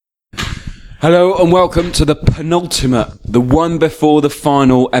Hello and welcome to the penultimate, the one before the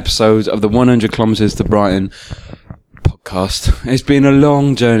final episode of the 100 Kilometres to Brighton podcast. It's been a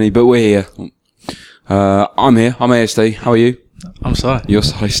long journey, but we're here. I'm here. I'm ASD. How are you? I'm Si. You're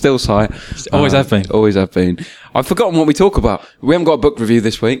Si. Still Si. Always have been. Always have been. I've forgotten what we talk about. We haven't got a book review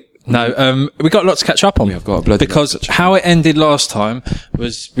this week. No, we got a lot to catch up on. We have got a bloody because lot to catch up how it ended last time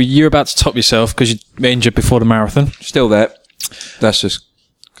was you were about to top yourself because you were injured before the marathon, Still there. That's just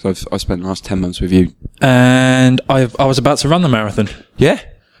because I spent the last 10 months with you. and I was about to run the marathon. Yeah.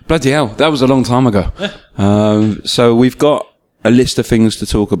 Bloody hell. That was a long time ago. So we've got a list of things to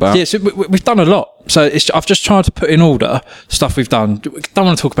talk about. Yeah, so we've done a lot. So I've just tried to put in order stuff we've done. We don't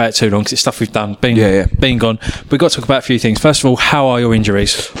want to talk about it too long because it's stuff we've done, been gone. We've got to talk about a few things. First of all, how are your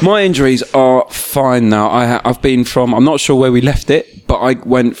injuries? My injuries are fine now. I've been from, I'm not sure where we left it, but I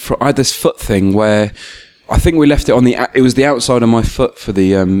had this foot thing where I think we left it on it was the outside of my foot for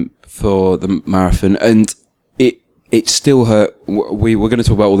the marathon, and it still hurt. We were going to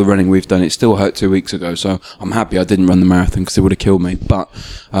talk about all the running we've done. It still hurt 2 weeks ago, so I'm happy I didn't run the marathon because it would have killed me. But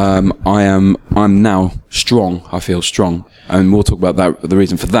I'm now strong. I feel strong, and we'll talk about the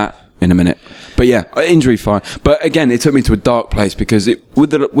reason for that in a minute. But yeah, injury fine. But again, it took me to a dark place because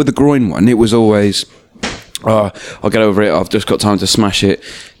with the groin one, it was always I'll get over it. I've just got time to smash it.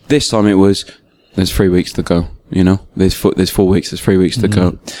 This time it was there's 3 weeks to go. You know, there's 4 weeks, there's 3 weeks to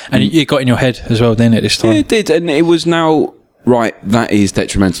go. And you got in your head as well, didn't it, this time? Yeah, it did. And it was now, right, that is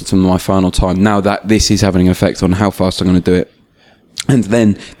detrimental to my final time. Now that this is having an effect on how fast I'm going to do it. And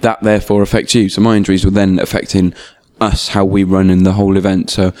then that therefore affects you. So my injuries were then affecting us, how we run in the whole event.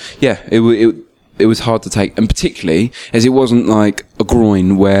 So yeah, it was hard to take. And particularly as it wasn't like a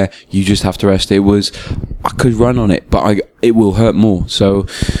groin where you just have to rest. It was, I could run on it, but it will hurt more. So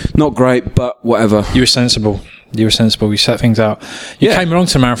not great, but whatever. You were sensible. You set things out. You came along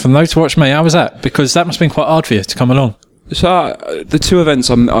to the marathon though to watch me. How was that? Because that must have been quite hard for you to come along. So the two events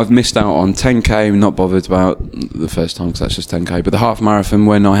I've missed out on, 10k, not bothered about the first time because that's just 10k, but the half marathon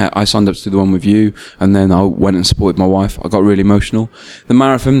when I signed up to do the one with you and then I went and supported my wife, I got really emotional. The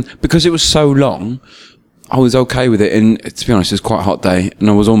marathon, because it was so long, I was okay with it, and to be honest, it was quite a hot day and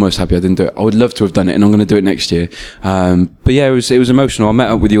I was almost happy I didn't do it. I would love to have done it and I'm going to do it next year. But yeah, it was emotional. I met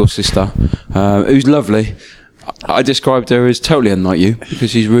up with your sister, it was lovely. I described her as totally unlike you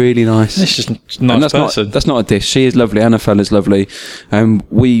because she's really nice. She's a nice person. That's not a diss. She is lovely. Anna Fella's lovely.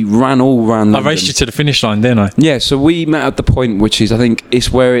 We ran all around London. I raced you to the finish line, didn't I? Yeah, so we met at the point which is, I think,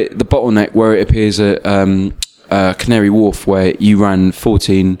 it's where the bottleneck where it appears at Canary Wharf, where you ran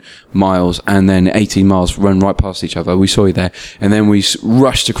 14 miles and then 18 miles run right past each other. We saw you there. And then we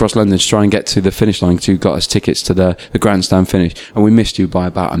rushed across London to try and get to the finish line because you got us tickets to the grandstand finish. And we missed you by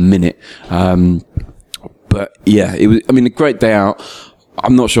about a minute. But yeah, it was, I mean, a great day out.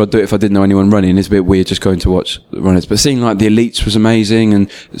 I'm not sure I'd do it if I didn't know anyone running. It's a bit weird just going to watch the runners. But seeing like the elites was amazing,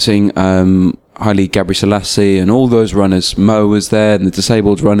 and seeing Haile Gebrselassie and all those runners. Mo was there, and the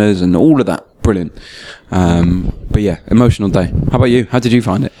disabled runners and all of that. Brilliant. But yeah, emotional day. How about you? How did you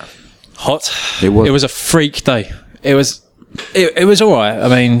find it? Hot. It was a freak day. It was all right. I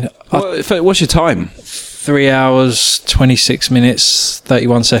mean, what's your time? 3 hours, 26 minutes,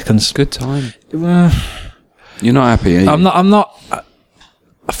 31 seconds. Good time. You're not happy, are you? I'm not.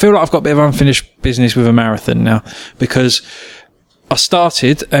 I feel like I've got a bit of unfinished business with a marathon now because I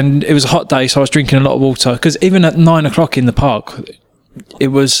started and it was a hot day, so I was drinking a lot of water. Because even at 9 o'clock in the park, it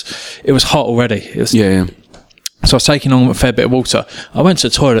was hot already. Yeah. So I was taking on a fair bit of water. I went to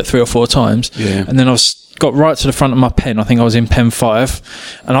the toilet 3 or 4 times, and then got right to the front of my pen. I think I was in pen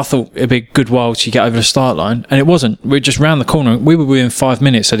 5, and I thought it'd be a good while to get over the start line, and it wasn't. We were just round the corner. We were within 5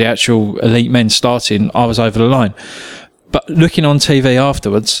 minutes of the actual elite men starting. I was over the line. But looking on TV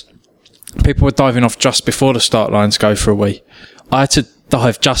afterwards, people were diving off just before the start line to go for a wee. I had to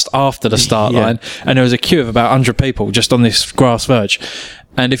dive just after the start line, and there was a queue of about 100 people just on this grass verge.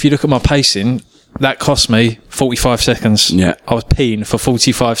 And if you look at my pacing, that cost me 45 seconds. Yeah. I was peeing for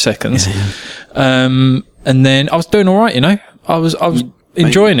 45 seconds. And then I was doing all right, you know. I was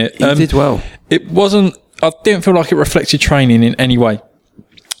enjoying it. You did well. It wasn't, I didn't feel like it reflected training in any way.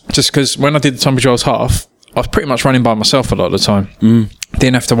 Just because when I did the Tunbridge Wells half, I was pretty much running by myself a lot of the time.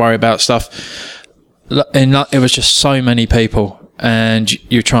 Didn't have to worry about stuff. And it was just so many people. And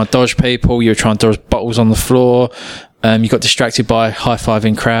you were trying to dodge people. You were trying to dodge bottles on the floor. You got distracted by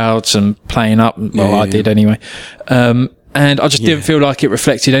high-fiving crowds and playing up. Well, I did anyway. And I just didn't feel like it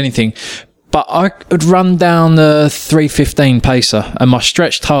reflected anything. But I would run down the 3:15 pacer, and my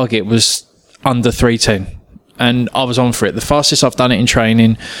stretch target was under 3:10. And I was on for it. The fastest I've done it in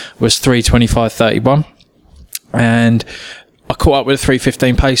training was 3:25:31. And I caught up with a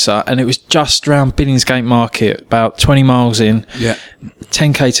 3:15 pacer, and it was just around Billingsgate Market, about 20 miles in,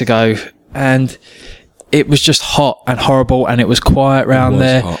 10k to go, and it was just hot and horrible, and it was quiet round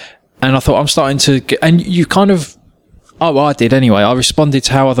there. Hot. And I thought, I'm starting to get, and you kind of, I did anyway. I responded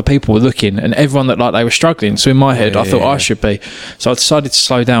to how other people were looking, and everyone looked like they were struggling. So in my head, I thought I should be. So I decided to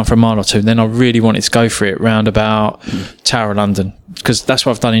slow down for a mile or two. Then I really wanted to go for it round about Tower of London, because that's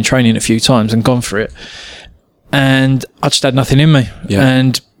what I've done in training a few times and gone for it. And I just had nothing in me. Yeah.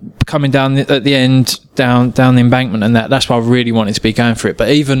 And coming down at the end, down the embankment, and that's why I really wanted to be going for it. But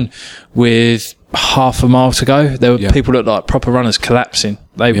even with half a mile to go, there were people that looked like proper runners collapsing.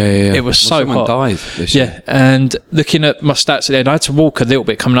 It was so hot. Died this year. And looking at my stats at the end, I had to walk a little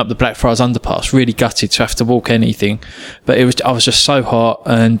bit coming up the Blackfriars underpass. Really gutted to have to walk anything, but I was just so hot,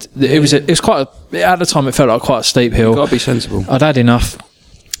 and it was quite at the time it felt like quite a steep hill. You've got to be sensible. I'd had enough.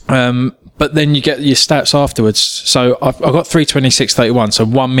 But then you get your stats afterwards. So I got 3:26.31, so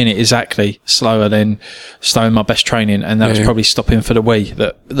 1 minute exactly slower than slowing my best training, and that was probably stopping for the wee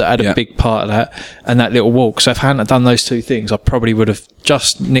that had a big part of that, and that little walk. So if I hadn't done those two things, I probably would have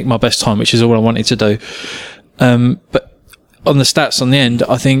just nicked my best time, which is all I wanted to do. But on the stats on the end,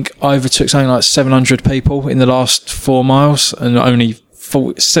 I think I overtook something like 700 people in the last 4 miles, and only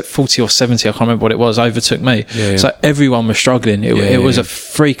 40 or 70, I can't remember what it was, overtook me. So everyone was struggling. It was a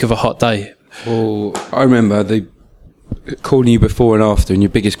freak of a hot day. Well, I remember calling you before and after, and your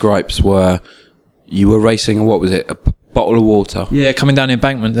biggest gripes were you were racing, what was it, a bottle of water? Yeah, coming down the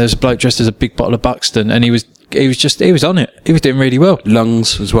embankment, there's a bloke dressed as a big bottle of Buxton, and he was on it. He was doing really well.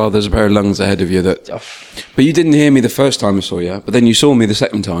 Lungs as well. There's a pair of lungs ahead of you but you didn't hear me the first time I saw you, but then you saw me the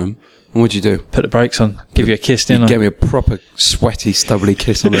second time. And what'd you do? Put the brakes on. Give you a kiss, didn't I? Gave me a proper sweaty, stubbly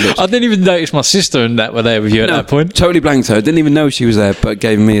kiss on the lips. I didn't even notice my sister and that were there with you at that point. Totally blanked her. Didn't even know she was there, but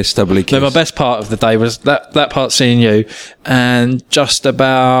gave me a stubbly kiss. No, my best part of the day was that part seeing you, and just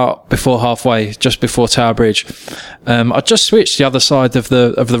about before halfway, just before Tower Bridge, I just switched the other side of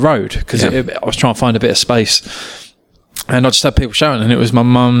the road because I was trying to find a bit of space. And I just had people shouting, and it was my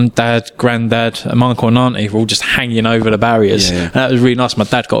mum, dad, granddad, and my uncle and auntie were all just hanging over the barriers. And that was really nice. My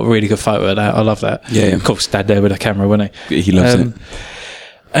dad got a really good photo of that. I love that. Of course, dad there with a camera, wasn't he? He loves it.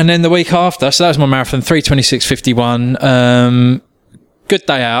 And then the week after, so that was my marathon, 3:26.51. Good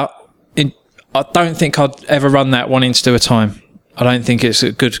day out. I don't think I'd ever run that wanting to do a time. I don't think it's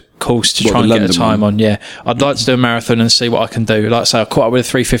a good course to try and get a time on. I'd like to do a marathon and see what I can do. Like I say, I caught up with a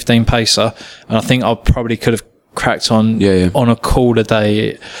 3:15 pacer, and I think I probably could have cracked on on a cooler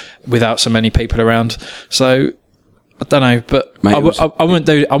day without so many people around. So I don't know, but I wouldn't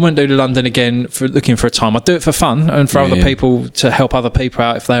do the London again for looking for a time. I'd do it for fun and for other people, to help other people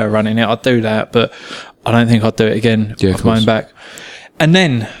out if they were running it. I'd do that, but I don't think I'd do it again off my own back. And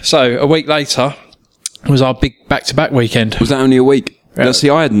then, so a week later was our big back-to-back weekend. Was that only a week? Now, see,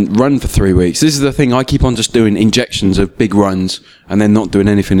 I hadn't run for 3 weeks. This is the thing. I keep on just doing injections of big runs and then not doing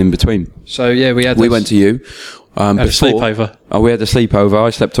anything in between. So we went to you. Had a sleepover. We had a sleepover. I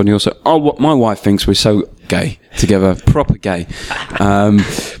slept on your side. My wife thinks we're so gay together, proper gay.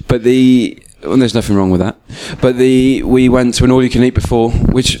 There's nothing wrong with that. But we went to an all-you-can-eat before,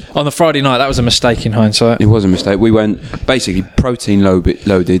 which on the Friday night, that was a mistake in hindsight. It was a mistake. We went basically protein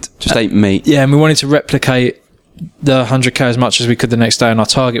loaded, just ate meat. Yeah, and we wanted to replicate the 100k as much as we could the next day, and our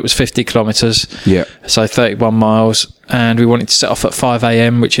target was 50 kilometres, so 31 miles, and we wanted to set off at 5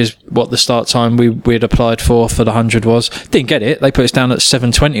 a.m, which is what the start time we'd applied for the 100 was. Didn't get it. They put us down at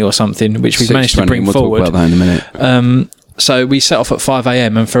 7:20 or something, which we managed to bring forward. We'll talk about that in a minute. So we set off at 5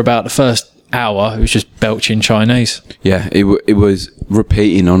 a.m, and for about the first hour it was just belching Chinese. It was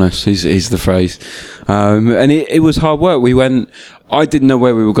repeating on us is the phrase, and it was hard work. I didn't know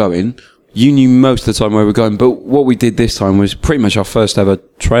where we were going. You knew most of the time where we were going, but what we did this time was pretty much our first ever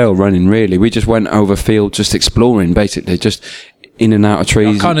trail running, really. We just went over field, just exploring, basically, just in and out of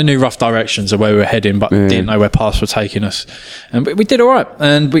trees. I kind of knew rough directions of where we were heading, but didn't know where paths were taking us. And we did all right,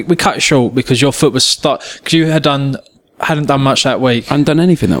 and we cut it short because your foot was stuck, because you hadn't done much that week. I hadn't done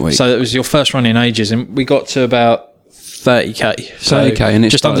anything that week. So it was your first run in ages, and we got to about 30k. So 30k, and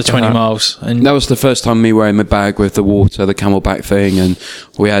just under 20 miles. And that was the first time me wearing my bag with the water, the Camelback thing, and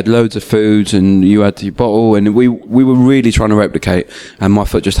we had loads of foods, and you had your bottle, and we were really trying to replicate, and my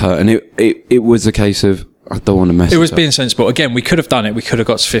foot just hurt, and it was a case of, I don't want to mess it up. It was being sensible. Again, we could have done it. We could have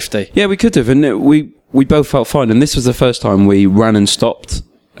got to 50. Yeah, we could have, and we both felt fine, and this was the first time we ran and stopped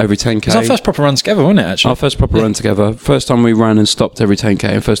every 10k. It was our first proper run together, wasn't it, actually? Our first proper run together. First time we ran and stopped every 10k,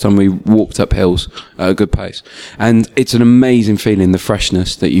 and first time we walked up hills at a good pace. And it's an amazing feeling, the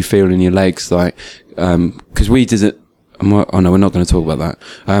freshness that you feel in your legs, like, because we did it Oh no, we're not going to talk about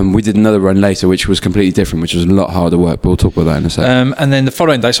that. We did another run later, which was completely different, which was a lot harder work. But we'll talk about that in a second. And then the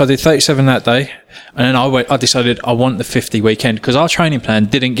following day, so I did 37 that day, and then I decided I want the 50 weekend because our training plan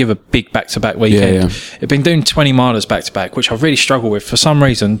didn't give a big back-to-back weekend. Yeah. It'd been doing 20 milers back-to-back, which I really struggle with. For some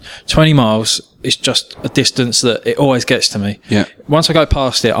reason, 20 miles is just a distance that it always gets to me. Yeah. Once I go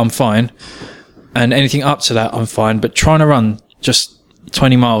past it, I'm fine, and anything up to that, I'm fine. But trying to run just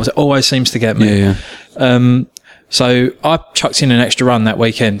 20 miles, it always seems to get me. Yeah. So I chucked in an extra run that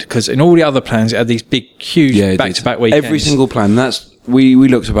weekend because in all the other plans, it had these big, huge back-to-back weekends. Every single plan. We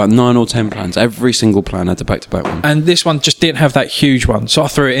looked at about 9 or 10 plans. Every single plan had a back-to-back one. And this one just didn't have that huge one. So I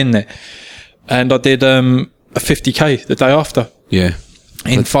threw it in there. And I did a 50K the day after. Yeah.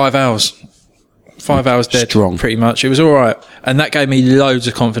 In 5 hours. 5 hours dead. Strong. Pretty much. It was all right. And that gave me loads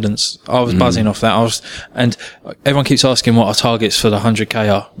of confidence. I was buzzing off that. And everyone keeps asking what our targets for the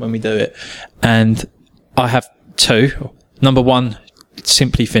 100K are when we do it. And I have 2. Number 1,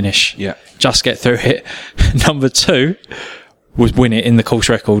 simply finish. Yeah. Just get through it. Number 2 was win it in the course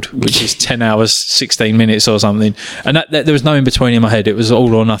record, which is 10 hours, 16 minutes or something. And that there was no in between in my head. It was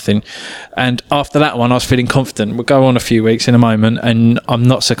all or nothing. And after that one, I was feeling confident. We'll go on a few weeks in a moment, and I'm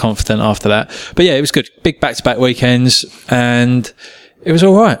not so confident after that. But yeah, it was good. Big back-to-back weekends, and it was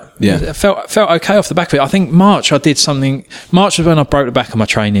all right. Yeah. It felt okay off the back of it. I think March I did something. March was when I broke the back of my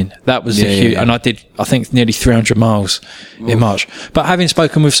training. That was huge. And I did, I think, nearly 300 miles in March. But having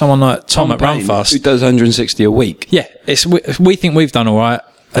spoken with someone like Tom at Runfast, who does 160 a week. yeah, we think we've done all right,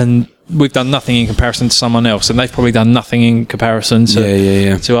 and we've done nothing in comparison to someone else, and they've probably done nothing in comparison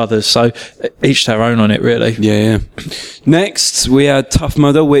to others. So each their own on it, really. Yeah. Next, we had Tough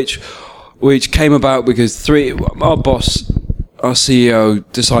Mudder, which came about because our boss, our CEO,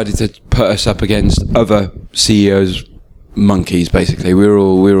 decided to put us up against other CEOs, monkeys. Basically, we were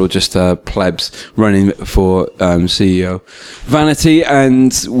all just plebs running for CEO vanity,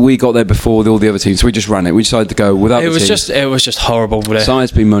 and we got there before all the other teams. So we just ran it. We decided to go without. It was just horrible.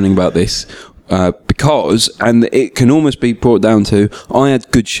 Si's been moaning about this because, and it can almost be brought down to, I had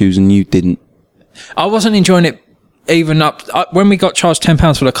good shoes and you didn't. I wasn't enjoying it. Even up when we got charged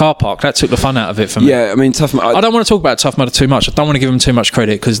 £10 for the car park, that took the fun out of it for me. Yeah, I mean, Tough Mudder. I don't want to talk about Tough Mudder too much. I don't want to give them too much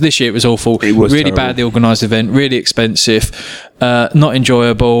credit because this year it was awful. It was really terrible. badly organised event, really expensive, not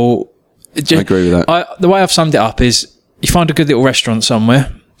enjoyable. I agree with that. The way I've summed it up is you find a good little restaurant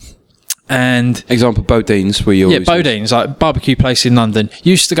somewhere. And example, Bodine's, where you Bodine's, like barbecue place in London.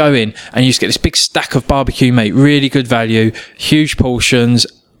 You used to go in and you used to get this big stack of barbecue meat, really good value, huge portions.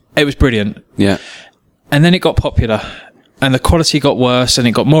 It was brilliant. Yeah. And then it got popular. And the quality got worse, and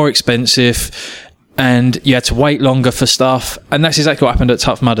it got more expensive, and you had to wait longer for stuff. And that's exactly what happened at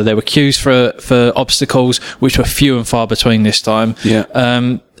Tough Mudder. There were queues for obstacles, which were few and far between this time. Yeah.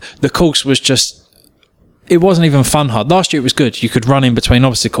 The course was just, it wasn't even fun hard. Last year it was good. You could run in between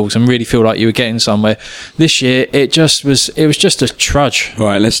obstacles and really feel like you were getting somewhere. This year it was just a trudge. All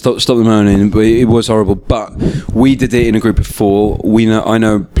right, let's stop the moaning. But it was horrible. But we did it in a group of 4. I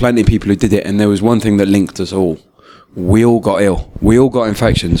know plenty of people who did it, and there was one thing that linked us all. We all got ill. We all got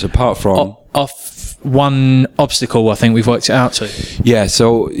infections, apart from off one obstacle. I think we've worked it out to. Yeah,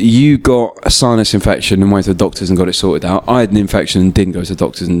 so you got a sinus infection and went to the doctors and got it sorted out. I had an infection and didn't go to the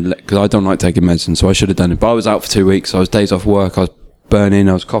doctors because I don't like taking medicine, so I should have done it. But I was out for 2 weeks. I was days off work. I was burning.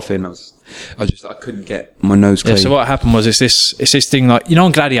 I was coughing. I couldn't get my nose clean. Yeah, so what happened was it's this thing like, you know,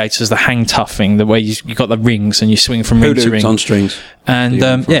 on Gladiators, the hang tough thing, the way you got the rings and you swing from ring to ring on strings. And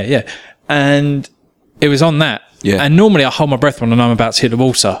and it was on that. Yeah. And normally I hold my breath when I'm about to hit the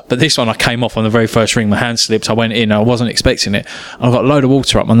water, but this one I came off on the very first ring. My hand slipped. I went in. I wasn't expecting it. I got a load of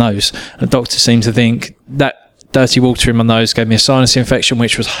water up my nose. And the doctor seemed to think that dirty water in my nose gave me a sinus infection,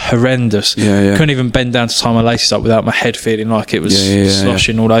 which was horrendous. Yeah. Couldn't even bend down to tie my laces up without my head feeling like it was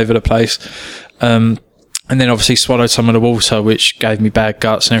sloshing all over the place. And then obviously swallowed some of the water, which gave me bad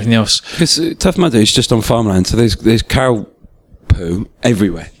guts and everything else. Because Tough Mudder is just on farmland, so there's cow poo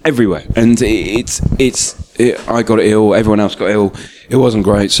everywhere, and I got ill. Everyone else got ill. It wasn't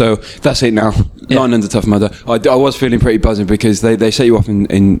great. So that's it now. Line under Tough Mudder. I was feeling pretty buzzing because they set you up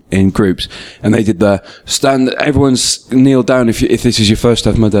in groups, and they did the stand. Everyone's kneel down if this is your first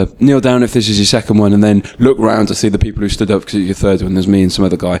Tough Mudder. Kneel down if this is your second one, and then look round to see the people who stood up because it's your third one. There's me and some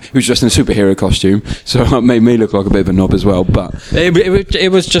other guy who's dressed in a superhero costume, so it made me look like a bit of a knob as well. But it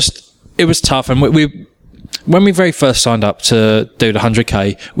was tough, and we when we very first signed up to do the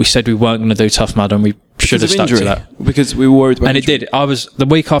 100K, we said we weren't going to do Tough Mudder, and we should have stuck to that. Because we were worried about injury. It did. The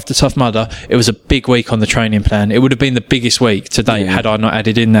week after Tough Mudder, it was a big week on the training plan. It would have been the biggest week to date had I not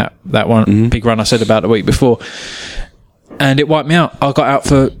added in that one big run I said about the week before. And it wiped me out. I got out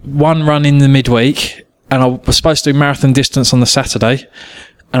for one run in the midweek, and I was supposed to do marathon distance on the Saturday,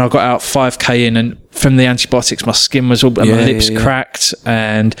 and I got out 5k in, and from the antibiotics, my skin was all, and my lips cracked,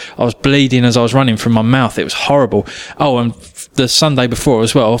 and I was bleeding as I was running from my mouth. It was horrible. Oh, and the Sunday before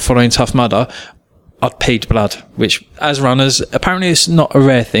as well, following Tough Mudder, I'd peed blood, which as runners, apparently it's not a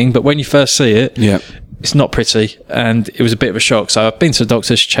rare thing, but when you first see it, it's not pretty, and it was a bit of a shock. So I've been to the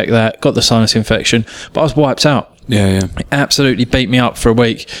doctors to check that, got the sinus infection, but I was wiped out. It absolutely beat me up for a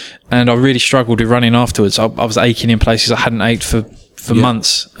week, and I really struggled with running afterwards. I was aching in places I hadn't ached for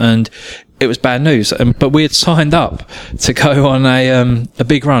months, and it was bad news. But we had signed up to go on a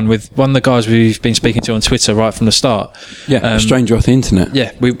big run with one of the guys we've been speaking to on Twitter right from the start. A stranger off the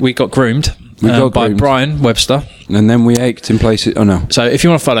internet. We got groomed. By Brian Webster, and then we ached in places. Oh no! So if you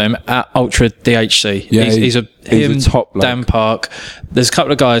want to follow him at Ultra DHC, he's a top bloke. Dan Park. There's a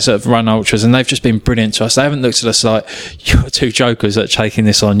couple of guys that have run ultras, and they've just been brilliant to us. They haven't looked at us like, you're two jokers that are taking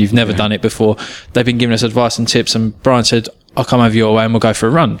this on. You've never done it before. They've been giving us advice and tips. And Brian said, "I'll come over your way and we'll go for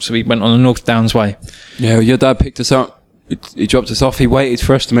a run." So we went on the North Downs way. Yeah, your dad picked us up. He dropped us off. He waited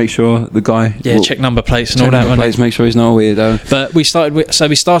for us to make sure the guy... check number plates and all that. Plates, make sure he's not a weirdo. But we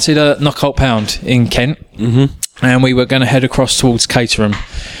started at Knockout Pound in Kent, and we were going to head across towards Caterham.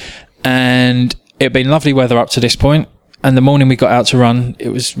 And it had been lovely weather up to this point. And the morning we got out to run, it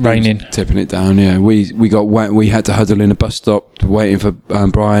was raining. Tipping it down, We got wet. We had to huddle in a bus stop waiting for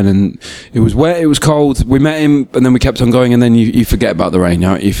Brian, and it was wet, it was cold. We met him, and then we kept on going, and then you forget about the rain,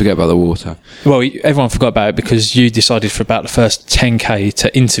 you forget about the water. Well, everyone forgot about it because you decided for about the first 10k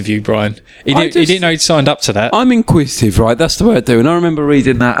to interview Brian. He didn't know he'd signed up to that. I'm inquisitive, right? That's the way I do. And I remember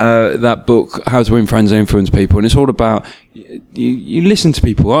reading that book, How to Win Friends and Influence People, and it's all about... You listen to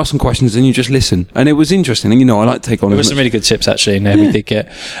people, ask them questions, and you just listen. And it was interesting. And, I like to take on... There were some really good tips, actually, in there we did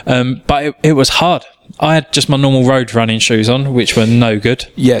get. But it was hard. I had just my normal road running shoes on, which were no good.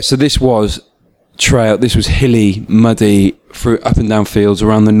 Yeah, so this was trail. This was hilly, muddy, through up and down fields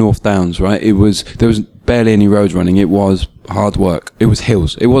around the North Downs, right? There was barely any road running. It was hard work. It was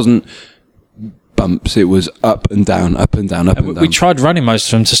hills. It wasn't bumps. It was up and down, up and down, up and down. We tried running most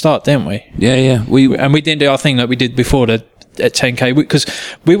of them to start, didn't we? Yeah. We didn't do our thing that we did before at 10k, because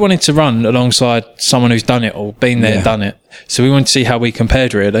we wanted to run alongside someone who's done it or been there, done it. So we wanted to see how we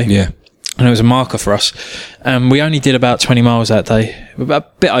compared, really. Yeah. And it was a marker for us. We only did about 20 miles that day, a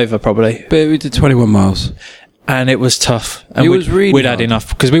bit over probably. But we did 21 miles. And it was tough. And it was really we'd had enough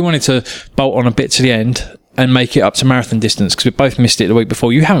because we wanted to bolt on a bit to the end and make it up to marathon distance, because we both missed it the week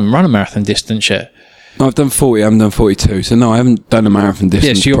before. You haven't run a marathon distance yet. No, I've done 40, I haven't done 42. So no, I haven't done a marathon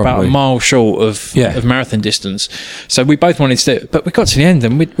distance. Yes, you're about a mile short of marathon distance. So we both wanted to do it, but we got to the end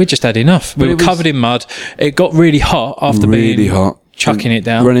and we just had enough. We were covered in mud. It got really hot after chucking it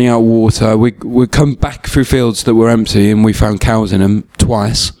down. Running out of water. We come back through fields that were empty, and we found cows in them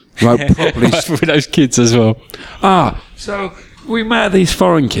twice. Like probably with those kids as well. So we met these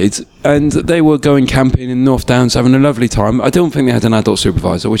foreign kids, and they were going camping in North Downs, having a lovely time. I don't think they had an adult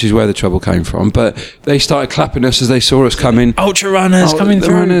supervisor, which is where the trouble came from. But they started clapping us as they saw us coming. Ultra runners coming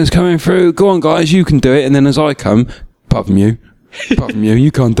through. Runners coming through. Go on, guys, you can do it. And then as I come, apart from you,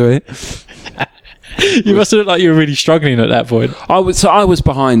 you can't do it. You must have looked like you were really struggling at that point. I was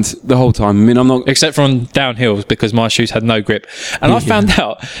behind the whole time. I mean, I'm not... Except for on downhills, because my shoes had no grip. And I found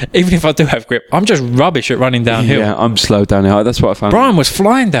out, even if I do have grip, I'm just rubbish at running downhill. Yeah, I'm slow downhill. That's what I found. Brian was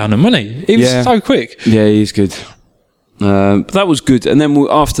flying down them, wasn't he? He was so quick. Yeah, he's good. But that was good. And then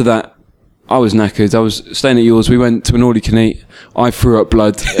after that, I was knackered. I was staying at yours. We went to an all-you-can-eat. I threw up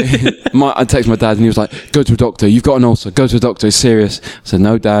blood. I texted my dad, and he was like, "Go to a doctor. You've got an ulcer. Go to a doctor. It's serious." I said,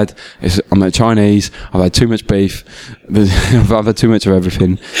 "No, Dad. I'm at Chinese. I've had too much beef. I've had too much of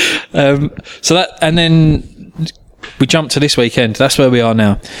everything." And then we jumped to this weekend. That's where we are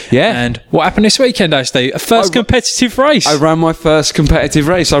now. Yeah. And what happened this weekend, Steve? A first competitive race. I ran my first competitive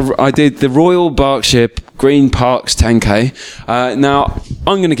race. I did the Royal Berkshire Green Parks 10k. Now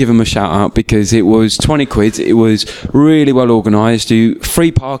I'm going to give them a shout out because it was 20 quid. It was really well organised.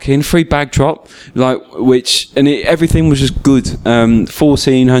 Free parking, free bag drop, everything was just good.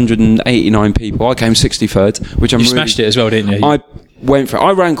 1,489 people. I came 63rd, which You smashed it as well, didn't you? I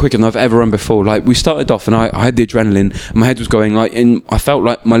ran quicker than I've ever run before. Like, we started off and I had the adrenaline, and my head was going I felt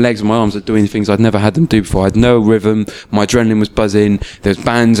like my legs and my arms were doing things I'd never had them do before. I had no rhythm. My adrenaline was buzzing. There was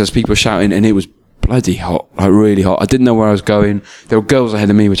bands, there's people shouting, and it was bloody hot, like really hot. I didn't know where I was going. There were girls ahead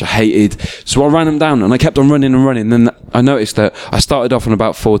of me, which I hated. So I ran them down, and I kept on running and running. Then I noticed that I started off on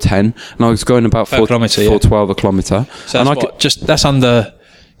about 4:10, and I was going about 4:12 a kilometre. So that's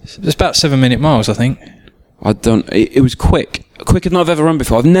it's about 7-minute miles, I think. It was quicker than I've ever run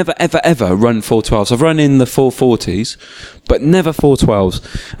before. I've never, ever run 4:12s. I've run in the 4:40s, but never 4:12s.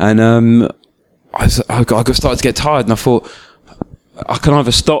 And I started to get tired, and I thought I can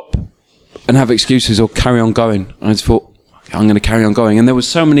either stop and have excuses or carry on going. And I just thought, I'm going to carry on going. And there was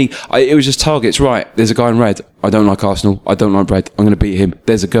so many, it was just targets. Right, there's a guy in red. I don't like Arsenal. I don't like red. I'm going to beat him.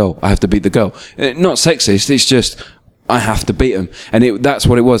 There's a girl. I have to beat the girl. Not sexist. It's just, I have to beat him. And that's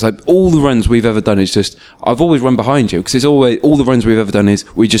what it was. Like, all the runs we've ever done is just, I've always run behind you, because it's always, all the runs we've ever done is,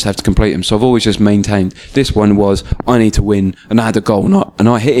 we just have to complete them. So I've always just maintained. This one was, I need to win, and I had a goal, and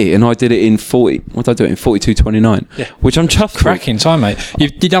I hit it, and I did it in 42:29, which I'm chuffed with. Cracking time, mate. You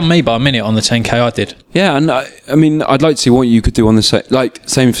done me by a minute on the 10K I did. Yeah, and I mean, I'd like to see what you could do on the same. Yeah,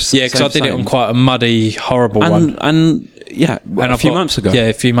 because I did it on quite a muddy, horrible one. And a few months ago. Yeah,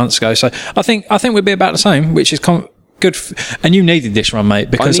 a few months ago. So I think we'd be about the same, which is good. And you needed this run, mate,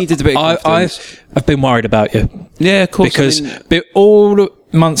 because I needed a bit of confidence. I've been worried about you. Yeah, of course. Because all the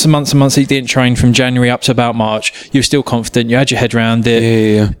months and months and months you didn't train from January up to about March, you were still confident. You had your head around it.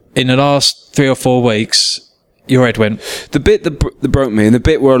 Yeah. In the last 3 or 4 weeks, your head went. The bit that broke me, and the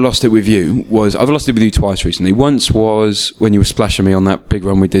bit where I lost it with you, was I've lost it with you twice recently. Once was when you were splashing me on that big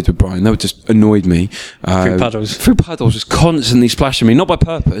run we did with Brian. That just annoyed me. Through puddles, just constantly splashing me, not by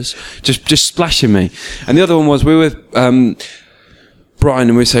purpose, just splashing me. And the other one was we were with Brian, and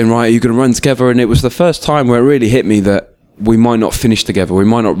we were saying, right, are you going to run together? And it was the first time where it really hit me that we might not finish together, we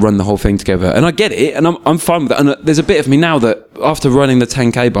might not run the whole thing together. And I get it, and I'm fine with that. And there's a bit of me now that after running the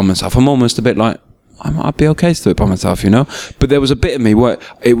 10K by myself, I'm almost a bit like, I might be okay to do it by myself, But there was a bit of me where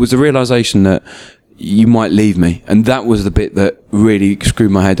it was a realisation that you might leave me, and that was the bit that really screwed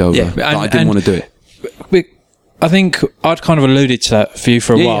my head over. Yeah, I didn't want to do it. I think I'd kind of alluded to that for you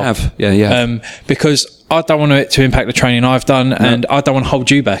for a while. You have. Yeah. Because I don't want it to impact the training I've done, and I don't want to hold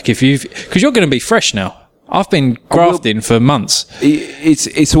you back because you're going to be fresh now. I've been grafting for months.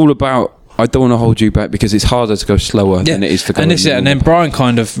 It's all about, I don't want to hold you back because it's harder to go slower than it is to go. And then Brian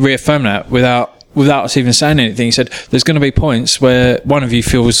kind of reaffirmed that without us even saying anything. He said there's going to be points where one of you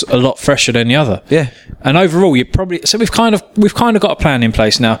feels a lot fresher than the other. Yeah. And overall, we've kind of got a plan in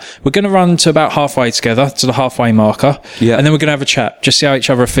place now. We're going to run to about halfway together, to the halfway marker. Yeah. And then we're going to have a chat, just see how each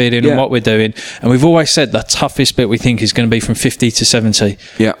other are feeling and what we're doing. And we've always said the toughest bit we think is going to be from 50 to 70.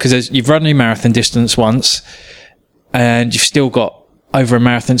 Yeah. Because you've run the marathon distance once, and you've still got over a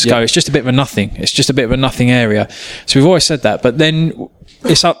marathon to go. It's just a bit of a nothing. It's just a bit of a nothing area. So we've always said that. But then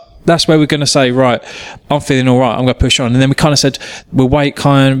it's up. That's where we're going to say, right, I'm feeling all right, I'm going to push on. And then we kind of said, we'll wait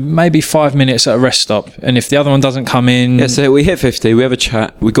maybe 5 minutes at a rest stop. And if the other one doesn't come in... Yeah, so we hit 50, we have a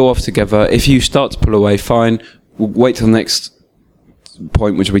chat, we go off together. If you start to pull away, fine. We'll wait till the next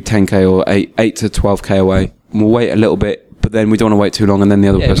point, which will be 10K or 8 to 12K away. And we'll wait a little bit, but then we don't want to wait too long, and then the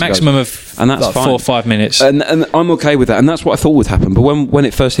other person maximum goes. Of and that's like 4 or 5 minutes. And I'm okay with that. And that's what I thought would happen. But when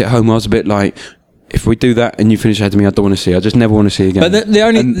it first hit home, I was a bit like... If we do that and you finish ahead of me, I don't want to see. I just never want to see again. But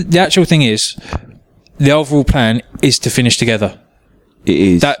the actual thing is, the overall plan is to finish together. It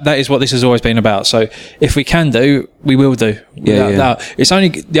is. That is what this has always been about. So if we can do, we will do. It's only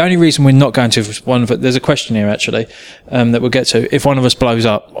the only reason we're not going to one of it. There's a question here actually that we'll get to. If one of us blows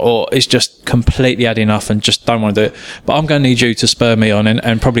up or is just completely had enough and just don't want to do it, but I'm going to need you to spur me on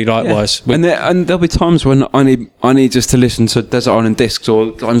and probably likewise. Yeah. And there'll be times when I need just to listen to Desert Island Discs,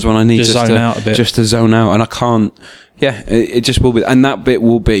 or times when I need just zone out a bit. Just to zone out, and I can't. Yeah, it just will be, and that bit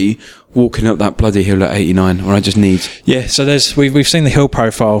will be walking up that bloody hill at 89, where I just need. Yeah, so we've seen the hill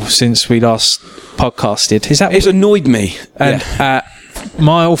profile since we last podcasted. Is that it's annoyed me? And at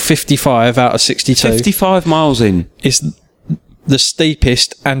mile 55 out of 62, 55 miles in, is the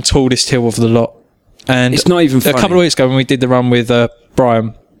steepest and tallest hill of the lot. And it's not even funny. A couple of weeks ago when we did the run with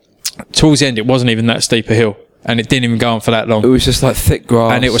Brian, towards the end it wasn't even that steep a hill. And it didn't even go on for that long. It was just like thick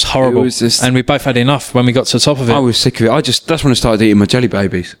grass. And it was horrible. And we both had enough when we got to the top of it. I was sick of it. That's when I started eating my jelly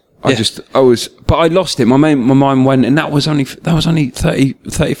babies. But I lost it. My mind went, and that was only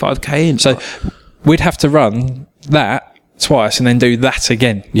 35k in. So we'd have to run that twice and then do that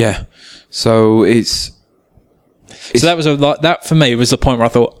again. Yeah. So so that was that for me was the point where I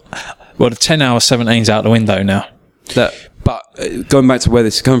thought, well, the 10 hour 17's out the window now. But going back to where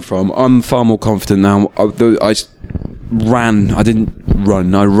this has come from, I'm far more confident now. I ran the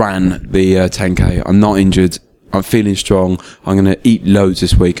 10K. I'm not injured. I'm feeling strong. I'm going to eat loads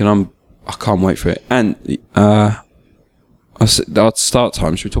this week, and I can't wait for it. And our start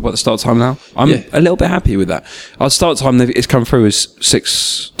time. Should we talk about the start time now? I'm a little bit happy with that. Our start time, it's come through as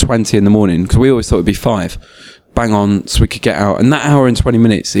 6:20 in the morning, because we always thought it'd be 5. Bang on, so we could get out, and that hour and 20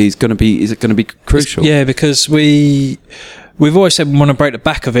 minutes is going to be crucial. Yeah, because we've always said we want to break the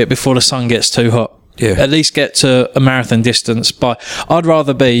back of it before the sun gets too hot. Yeah, at least get to a marathon distance. But I'd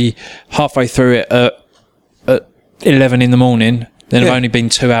rather be halfway through it at 11 in the morning then I've only been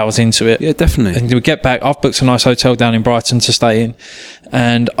 2 hours into it. Yeah, definitely. And we get back. I've booked a nice hotel down in Brighton to stay in,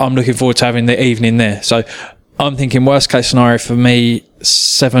 and I'm looking forward to having the evening there. So I'm thinking worst case scenario for me,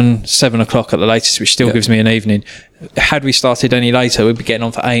 7 o'clock at the latest, which still gives me an evening. Had we started any later, we'd be getting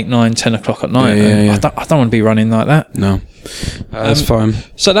on for 8, 9, 10 o'clock at night. Yeah. I don't want to be running like that. No, that's fine.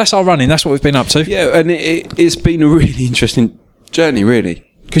 So that's our running. That's what we've been up to. Yeah, and it's been a really interesting journey, really.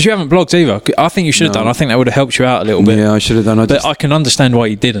 Because you haven't blogged either. I think you should have done. I think that would have helped you out a little bit. Yeah, I should have done. But I can understand why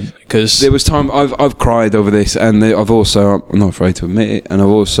you didn't. Because there was time I've cried over this, and I'm not afraid to admit it. And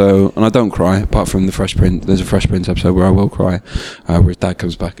I don't cry apart from the Fresh Prince. There's a Fresh Prince episode where I will cry, where his dad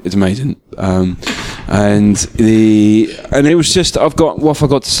comes back. It's amazing. And it was just what have I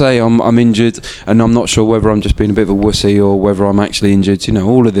got to say? I'm injured, and I'm not sure whether I'm just being a bit of a wussy or whether I'm actually injured. You know,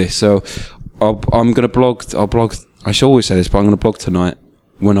 all of this. So I'm going to blog. I'll blog. I should always say this, but I'm going to blog tonight.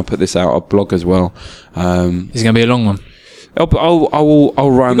 When I put this out, I'll blog as well. It's going to be a long one. I'll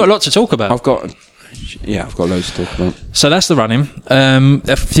run. You've got a lot to talk about. I've got loads to talk about. So that's the running.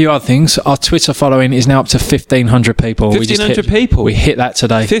 A few other things. Our Twitter following is now up to 1,500 people. 1,500 people? We hit that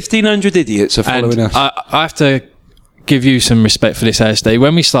today. 1,500 idiots are following us. I have to give you some respect for this, ASD.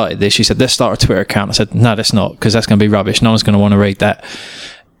 When we started this, you said, let's start a Twitter account. I said, no, let's not, because that's going to be rubbish. No one's going to want to read that.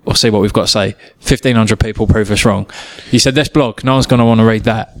 We'll see what we've got to say. 1,500 people prove us wrong. You said, let's blog. No one's going to want to read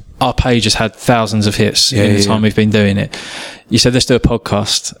that. Our page has had thousands of hits in the time we've been doing it. You said, let's do a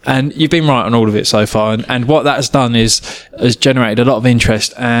podcast. And you've been right on all of it so far. And what that has done has generated a lot of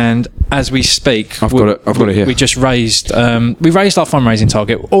interest. And as we speak, I've got it here. We just raised, we raised our fundraising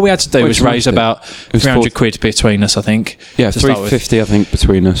target. All we had to do was raise about 300 quid between us, I think. Yeah, 350, I think,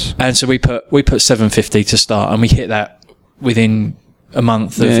 between us. And so we put 750 to start, and we hit that within a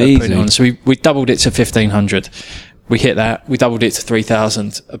month of putting it on. So we doubled it to 1,500. We hit that. We doubled it to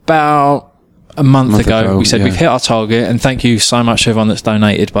 3,000. About a month ago, we said we've hit our target, and thank you so much to everyone that's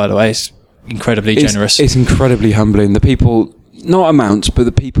donated, by the way. It's incredibly generous. It's incredibly humbling. The people, not amounts, but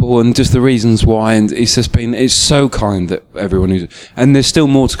the people and just the reasons why, and it's so kind that everyone and there's still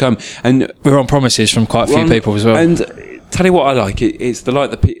more to come. And we're on promises from quite a few people as well. And tell you what I like, it's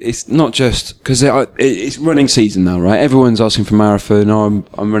it's not just because it's running season now, right? Everyone's asking for marathon.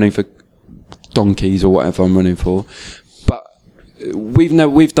 I'm running for donkeys or whatever I'm running for, but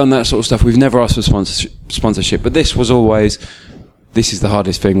we've done that sort of stuff. We've never asked for sponsorship, but this is the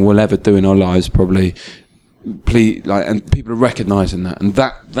hardest thing we'll ever do in our lives, probably. Please, and people are recognising that, and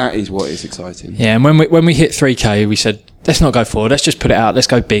that is what is exciting. Yeah, and when we hit 3K, we said, let's not go forward, let's just put it out, let's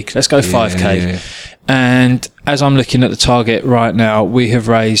go big, let's go 5K. Yeah. And as I'm looking at the target right now, we have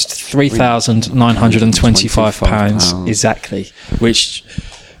raised £3,925 exactly, which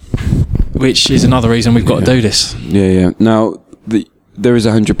is another reason we've got to do this. Yeah. Now there is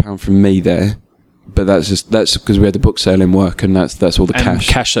 £100 from me there. But that's because we had the book sale in work, and that's all the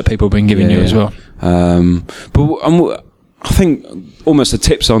cash that people have been giving you as well. But I think almost the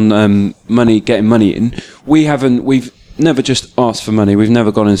tips on getting money in. We've never just asked for money. We've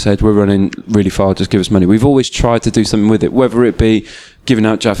never gone and said we're running really far, just give us money. We've always tried to do something with it, whether it be giving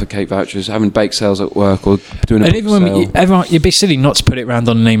out Jaffa Cake vouchers, having bake sales at work, or doing a book sale. Everyone, you'd be silly not to put it around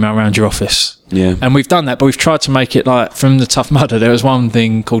on an email around your office. Yeah. And we've done that, but we've tried to make it like from the Tough Mudder. There was one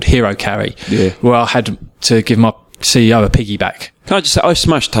thing called Hero Carry, where I had to give my CEO a piggyback. Can I just say, I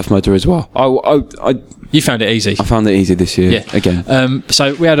smashed Tough Mudder as well. You found it easy. I found it easy this year again.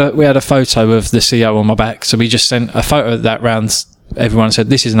 So we had a photo of the CEO on my back. So we just sent a photo of that round. Everyone said,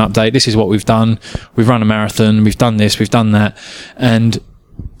 this is an update. This is what we've done. We've run a marathon. We've done this. We've done that. And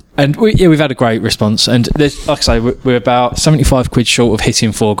we've had a great response. And there's, like I say, we're about 75 quid short of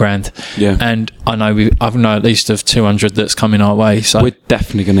hitting $4,000. Yeah. And I know I've known at least of 200 that's coming our way. So we're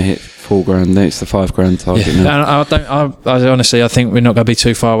definitely going to hit $4,000. It's the $5,000 target now. And I honestly, I think we're not going to be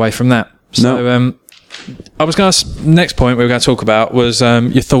too far away from that. So, I was going to. Next point we were going to talk about was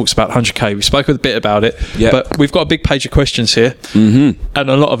your thoughts about 100k. We spoke a bit about it, but we've got a big page of questions here, and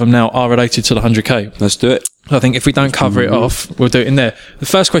a lot of them now are related to the 100k. Let's do it. I think if we don't cover it off, we'll do it in there. The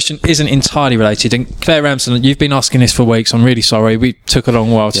first question isn't entirely related, and Claire Ramsden, you've been asking this for weeks. I'm really sorry. We took a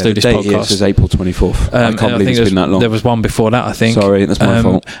long while to do this podcast. Here says April 24th. I can't believe it's been that long. There was one before that, I think. Sorry, that's my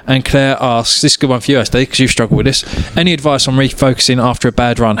fault. And Claire asks, this is a good one for you, SD, because you struggle with this. Any advice on refocusing after a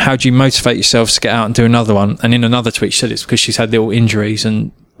bad run? How do you motivate yourself to get out and do another one? And in another tweet, she said it's because she's had little injuries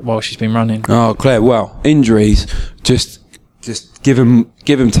and while she's been running. Oh, Claire, well, injuries, just give him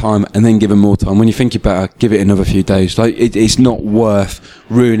time, and then give him more time. When you think you're better, give it another few days. Like it's not worth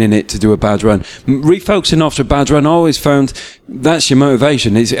ruining it to do a bad run. Refocusing after a bad run, I always found that's your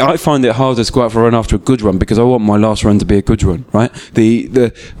motivation. I find it harder to go out for a run after a good run because I want my last run to be a good run. Right?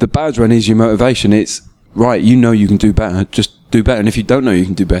 The bad run is your motivation. It's right, you know you can do better, just do better. And if you don't know you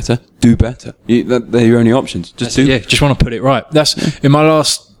can do better, do better. They're your only options. Just want to put it right. In my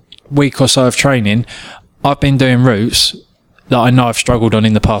last week or so of training, I've been doing routes that I know I've struggled on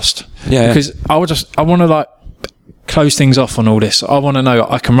in the past. Yeah. Because I want to like close things off on all this. I want to know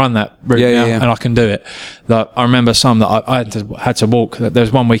I can run that route now and I can do it. Like, I remember some that I had to walk. There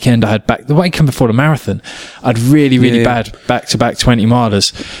was one weekend I had the weekend before the marathon, I had really bad back-to-back 20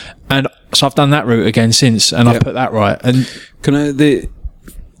 milers. And so I've done that route again since, and I've put that right. And I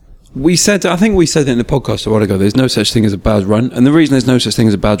think we said it in the podcast a while ago, there's no such thing as a bad run. And the reason there's no such thing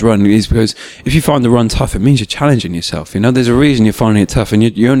as a bad run is because if you find the run tough, it means you're challenging yourself. There's a reason you're finding it tough, and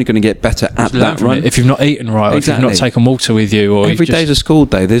you're only going to get better at that run. If you've not eaten right, or if you've not taken water with you, or every day's a school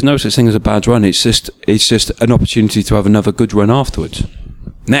day. There's no such thing as a bad run. It's just an opportunity to have another good run afterwards.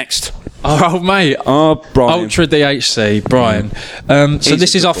 Next. Oh, mate. Brian. Ultra DHC, Brian. So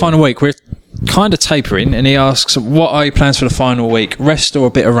this is our final week. We're kind of tapering, and he asks, what are your plans for the final week? Rest or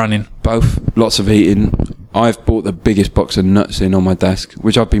a bit of running? Both. Lots of eating. I've bought the biggest box of nuts in on my desk,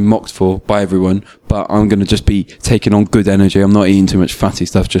 which I've been mocked for by everyone, but I'm going to just be taking on good energy. I'm not eating too much fatty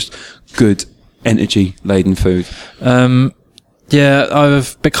stuff, just good energy-laden food. I've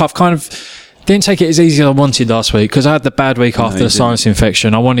kind of didn't take it as easy as I wanted last week, because I had the bad week after the sinus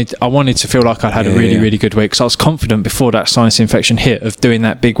infection. I wanted to feel like I'd had a really good week, because I was confident before that sinus infection hit of doing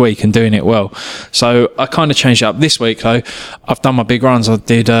that big week and doing it well. So I kind of changed it up. This week though, I've done my big runs. I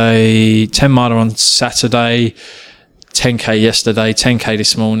did a 10 miler on Saturday, 10k yesterday, 10k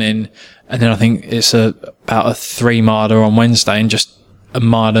this morning, and then I think it's about a 3 miler on Wednesday, and just a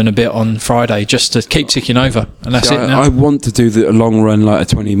mile and a bit on Friday, just to keep ticking over, and that's it now. I want to do a long run, like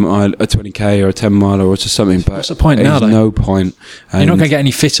a 20k or a 10 miler or just something, but what's the point now, though? No point. You're not going to get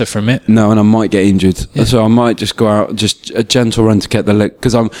any fitter from it. No, and I might get injured, so I might just go out, just a gentle run to get the leg,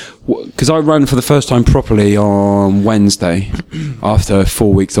 because I ran for the first time properly on Wednesday after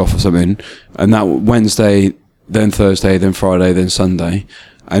 4 weeks off or something, and that Wednesday, then Thursday, then Friday, then Sunday.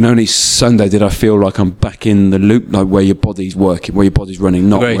 And only Sunday did I feel like I'm back in the loop, like where your body's working, where your body's running,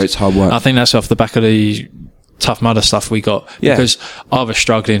 not where it's hard work. I think that's off the back of the Tough Mudder stuff we got, because I was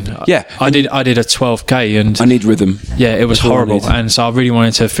struggling. Yeah, I did a 12k, and I need rhythm. Yeah, it was horrible, and so I really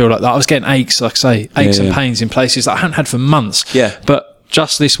wanted to feel like that. I was getting aches, like I say, and pains in places that I hadn't had for months. Yeah, but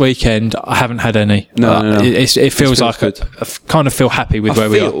just this weekend, I haven't had any. No. It feels like I kind of feel happy with where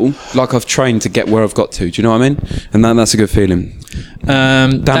we are. I feel like I've trained to get where I've got to. Do you know what I mean? And that's a good feeling.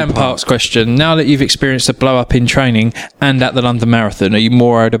 Dan Park's question: now that you've experienced a blow up in training and at the London Marathon, are you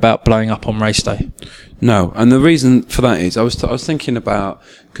more worried about blowing up on race day? No, and the reason for that is I was thinking about,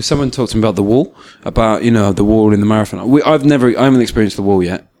 because someone talked to me about the wall, the wall in the marathon. I haven't experienced the wall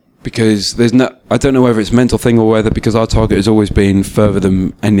yet, because I don't know whether it's a mental thing or whether because our target has always been further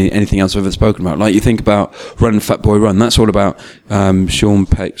than anything else I've ever spoken about. Like, you think about running Fat Boy Run, that's all about Simon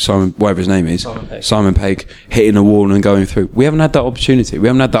whatever his name is, Simon Pegg hitting a wall and going through. We haven't had that opportunity. We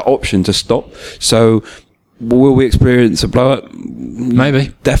haven't had that option to stop. So will we experience a blow up?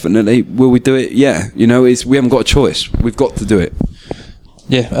 Maybe. Definitely. Will we do it? Yeah. We haven't got a choice. We've got to do it.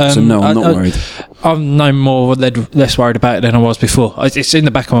 Yeah. So no, I'm not worried. I'm no more less worried about it than I was before. It's in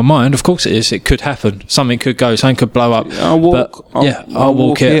the back of my mind. Of course it is. It could happen. Something could go. Something could blow up. I'll walk. I'll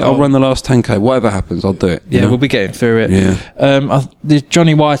walk it. I'll run the last 10k. Whatever happens, I'll do it. Yeah, we'll be getting through it. Yeah. The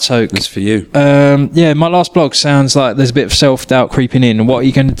Johnny White Oak. It's for you. My last blog sounds like there's a bit of self-doubt creeping in. What are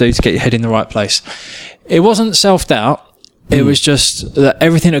you going to do to get your head in the right place? It wasn't self-doubt. It was just that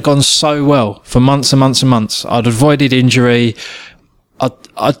everything had gone so well for months and months and months. I'd avoided injury.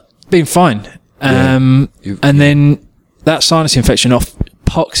 I'd been fine. And then that sinus infection off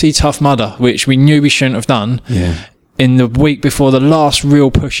poxy Tough Mudder, which we knew we shouldn't have done, in the week before the last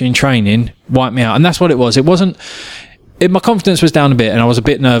real push in training, wiped me out. And that's what it was. It wasn't... my confidence was down a bit, and I was a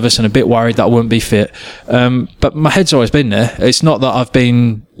bit nervous and a bit worried that I wouldn't be fit. But my head's always been there. It's not that I've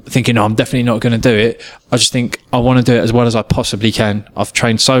been thinking, no, I'm definitely not going to do it. I just think I want to do it as well as I possibly can. I've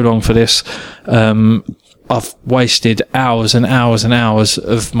trained so long for this. I've wasted hours and hours and hours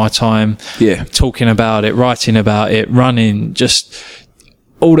of my time talking about it, writing about it, running, just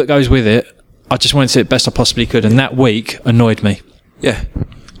all that goes with it. I just wanted to do it best I possibly could, and that week annoyed me. Yeah.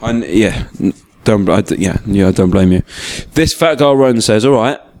 I don't blame you. This Fat Girl Run says, all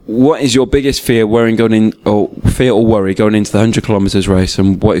right, what is your biggest fear worry going into the 100 kilometers race,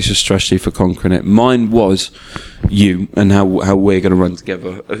 and what is your strategy for conquering it? Mine was you, and how we're going to run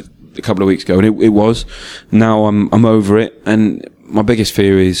together a couple of weeks ago, and it was. Now I'm over it, and my biggest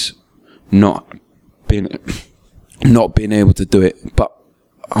fear is not being able to do it, but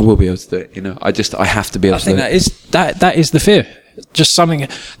I will be able to do it. I have to be able to do it. I think that is the fear. Just something like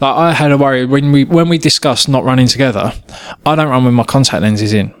I had a worry when we discussed not running together. I don't run with my contact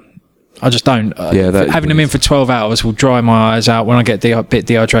lenses in. I just don't. Having them in for 12 hours will dry my eyes out. When I get a bit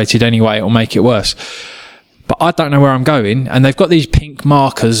dehydrated anyway, it'll make it worse. But I don't know where I'm going, and they've got these pink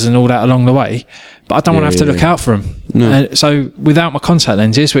markers and all that along the way, but I don't want to have to look out for them. No. So without my contact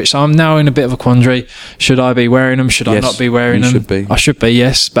lenses, which I'm now in a bit of a quandary, should I be wearing them? Should I not be wearing them? Should be. I should be,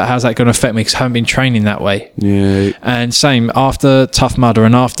 yes, but how's that going to affect me? Because I haven't been training that way. Yeah. And same, after Tough Mudder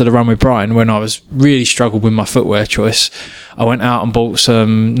and after the run with Brian, when I was really struggled with my footwear choice, I went out and bought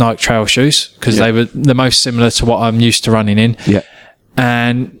some Nike trail shoes, because they were the most similar to what I'm used to running in. Yeah.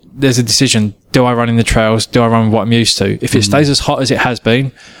 And there's a decision: do I run in the trails? Do I run with what I'm used to? If it stays as hot as it has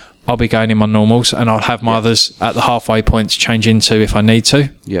been, I'll be going in my normals, and I'll have my others at the halfway points change into if I need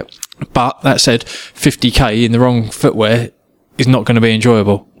to. Yep. But that said, 50k in the wrong footwear is not going to be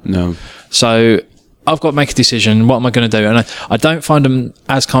enjoyable. No. So I've got to make a decision. What am I going to do? And I don't find them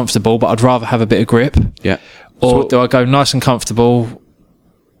as comfortable, but I'd rather have a bit of grip. Yeah. Or do I go nice and comfortable,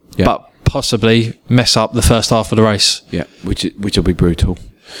 but possibly mess up the first half of the race? Yeah. Which will be brutal.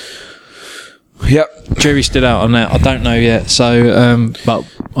 Yep. Jury's still out on that. I don't know yet. So, but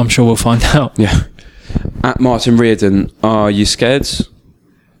I'm sure we'll find out. Yeah. At Martin Reardon, are you scared?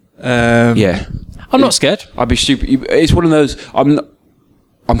 Yeah. I'm not scared. I'd be stupid. It's one of those. I'm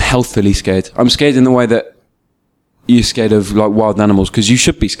healthily scared. I'm scared in the way that you're scared of like wild animals, because you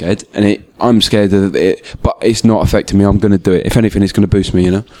should be scared, and I'm scared of it, but it's not affecting me. I'm going to do it. If anything, it's going to boost me.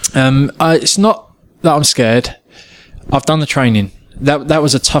 It's not that I'm scared. I've done the training. That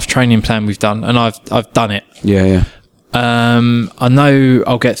was a tough training plan we've done, and I've done it. Yeah. I know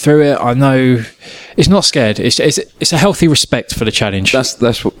I'll get through it. I know it's not scared. It's a healthy respect for the challenge. That's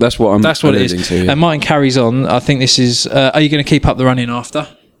what I'm. That's what it is. To, yeah. And mine carries on. I think this is. Are you going to keep up the running after?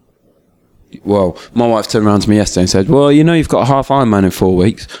 Well, my wife turned around to me yesterday and said, "Well, you've got a half Ironman in 4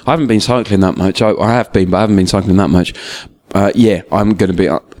 weeks." I haven't been cycling that much. I have been, but I haven't been cycling that much. I'm going to be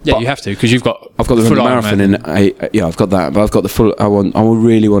up. Yeah, you have to, because I've got the full marathon in 8. Yeah, I've got that, but I've got the full. I will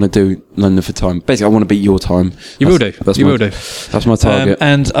really want to do London for time. Basically, I want to beat your time. You will do. That's my target.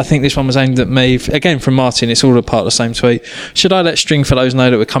 And I think this one was aimed at me again from Martin. It's all a part of the same tweet. Should I let Stringfellows know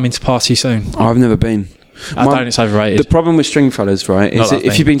that we're coming to party soon? I've never been. It's overrated. The problem with Stringfellows, right, is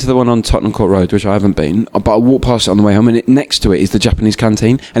if you've been to the one on Tottenham Court Road, which I haven't been, but I walked past it on the way home, and next to it is the Japanese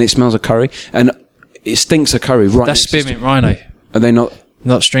canteen, and it smells of curry, and it stinks of curry. Right, that's Spearmint Rhino. Are they not?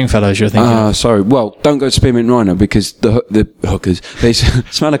 Not Stringfellows, you're thinking. Sorry. Well, don't go to Spearmint Rhino, because the hookers, they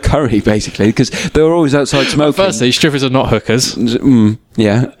smell of curry, basically, because they were always outside smoking. Firstly, strippers are not hookers.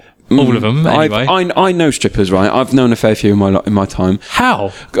 Yeah. All of them, anyway. I know strippers, right? I've known a fair few in my time.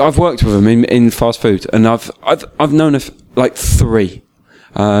 How? I've worked with them in fast food, and I've known like 3.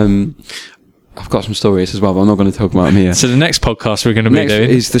 I've got some stories as well, but I'm not going to talk about them here. So the next podcast we're going to be doing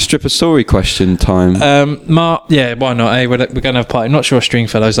is the stripper story question time. Mark, yeah, why not? We're going to have a party. I'm not sure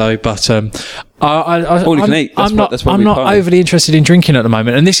Stringfellows though, but all you can eat. I'm not overly interested in drinking at the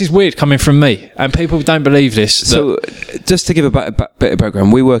moment, and this is weird coming from me, and people don't believe this. So, just to give a bit of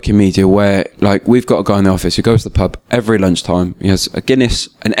background, we work in media where, like, we've got a guy in the office who goes to the pub every lunchtime. He has a Guinness,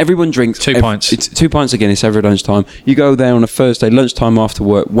 and everyone drinks 2 pints. It's 2 pints of Guinness every lunchtime. You go there on a Thursday lunchtime after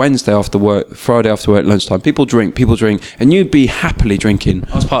work, Wednesday after work, Friday after work lunchtime. People drink, and you'd be happily drinking.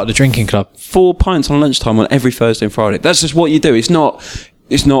 I was part of the drinking club. 4 pints on lunchtime on every Thursday and Friday. That's just what you do. It's not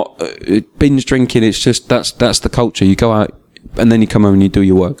binge drinking. It's just that's the culture. You go out and then you come home and you do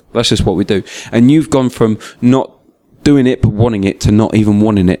your work. That's just what we do. And you've gone from not doing it but wanting it to not even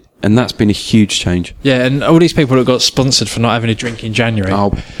wanting it, and that's been a huge change. Yeah, and all these people that got sponsored for not having a drink in January.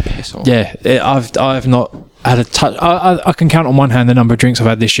 Oh, piss off. Yeah, I've not had a touch. I can count on one hand the number of drinks I've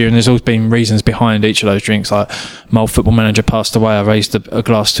had this year, and there's always been reasons behind each of those drinks. Like my old football manager passed away, I raised a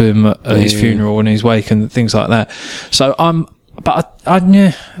glass to him at his funeral and his wake and things like that. So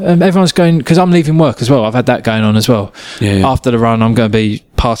everyone's going, because I'm leaving work as well. I've had that going on as well. Yeah. After the run, I'm going to be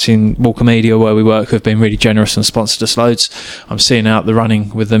partying. Walker Media, where we work, have been really generous and sponsored us loads. I'm seeing out the running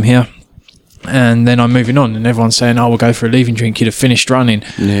with them here. And then I'm moving on, and everyone's saying, "Oh, we'll go for a leaving drink. You'd have finished running."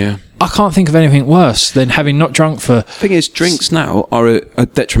 Yeah. I can't think of anything worse than having not drunk for. The thing is, drinks now are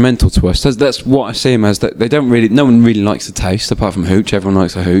detrimental to us. That's what I see them as. That they don't really. No one really likes the taste, apart from hooch. Everyone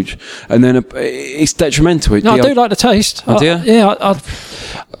likes a hooch, and then it's detrimental. No, I do like the taste. Oh, do you? Yeah,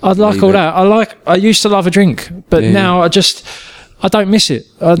 I'd like all that. I used to love a drink, but now I don't miss it.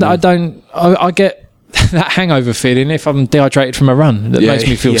 I get that hangover feeling if I'm dehydrated from a run that makes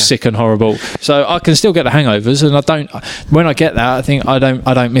me feel sick and horrible. So I can still get the hangovers, and when I get that, I think I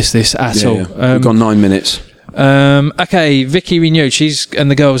don't miss this at all. We've got 9 minutes. Okay, Vicky renewed. She's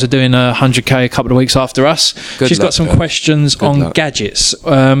and the girls are doing 100k a couple of weeks after us. She's got some questions on gadgets.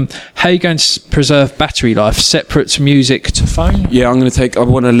 How are you going to preserve battery life separate to music to phone? Yeah, I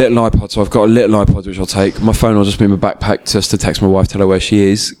want a little iPod, so I've got a little iPod which I'll take. My phone will just be in my backpack just to text my wife, tell her where she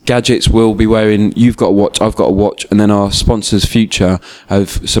is. Gadgets will be wearing, you've got a watch, I've got a watch, and then our sponsors Future have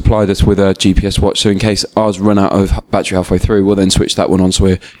supplied us with a GPS watch, so in case ours run out of battery halfway through, we'll then switch that one on so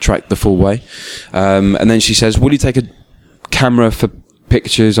we're tracked the full way. And then she says, will you take a camera for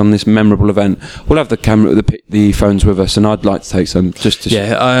pictures on this memorable event? We'll have the camera, the phones with us, and I'd like to take some just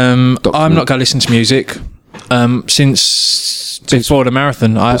to I'm not going to listen to music since before the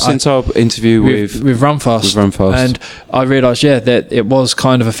marathon. Since our interview with Runfast, and I realised that it was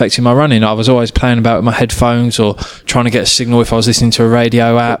kind of affecting my running. I was always playing about with my headphones or trying to get a signal if I was listening to a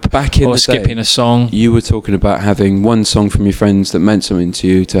radio app, or skipping a song. You were talking about having one song from your friends that meant something to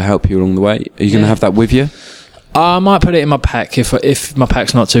you to help you along the way. Are you going to have that with you? I might put it in my pack if my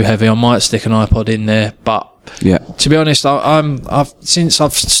pack's not too heavy. I might stick an iPod in there, but to be honest, since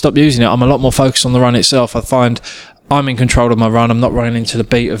I've stopped using it, I'm a lot more focused on the run itself. I find I'm in control of my run. I'm not running into the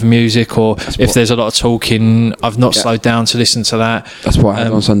beat of music, or if there's a lot of talking, I've not slowed down to listen to that. That's what I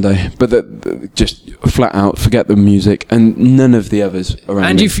had on Sunday. But just flat out forget the music and none of the others around.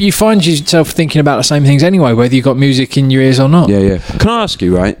 And you find yourself thinking about the same things anyway, whether you've got music in your ears or not. Yeah. Can I ask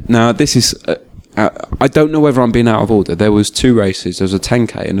you, right? Now, this is... I don't know whether I'm being out of order. There was 2 races. There was a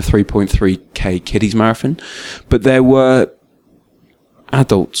 10k and a 3.3k kiddies marathon, but there were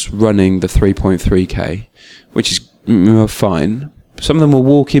adults running the 3.3k, which is fine. Some of them were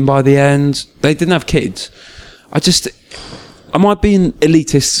walking by the end. They didn't have kids. Am I being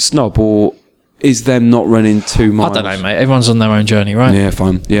elitist snob, or is them not running 2 miles? I don't know, mate. Everyone's on their own journey, right? Yeah,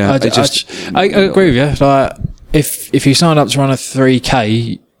 fine. Yeah, I agree with you. Like, if you signed up to run a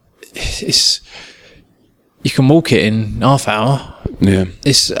 3k, you can walk it in half hour. Yeah.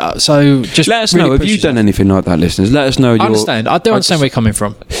 It's so just let us know. Have you done anything like that, listeners? Let us know. I understand. I do understand where you're coming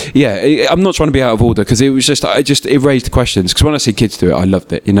from. Yeah, I'm not trying to be out of order, because it was it raised questions. Because when I see kids do it, I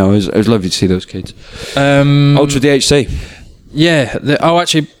loved it. You know, it was lovely to see those kids. Ultra DHC. Yeah.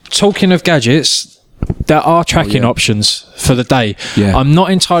 Actually, talking of gadgets, there are tracking options for the day. Yeah. I'm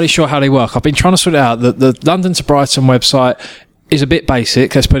not entirely sure how they work. I've been trying to sort it out. The London to Brighton website is a bit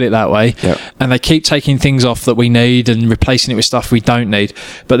basic, let's put it that way. Yep. And they keep taking things off that we need and replacing it with stuff we don't need.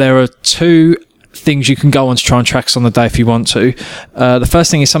 But there are 2 things you can go on to try and track us on the day if you want to. The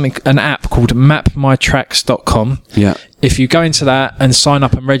first thing is an app called mapmytracks.com. Yeah. If you go into that and sign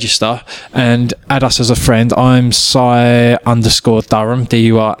up and register and add us as a friend, I'm Cy_Durham,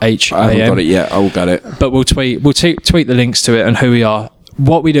 DURHAM. I haven't got it yet. I will get it. But we'll tweet the links to it and who we are.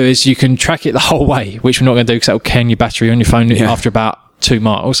 What we do is you can track it the whole way, which we're not going to do because that will can your battery on your phone after about 2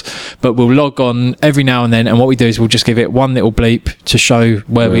 miles. But we'll log on every now and then, and what we do is we'll just give it one little bleep to show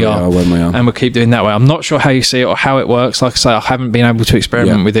where we are, and we'll keep doing that way. I'm not sure how you see it or how it works. Like I say, I haven't been able to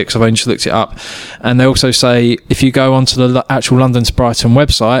experiment with it because I've only just looked it up. And they also say if you go onto the actual London to Brighton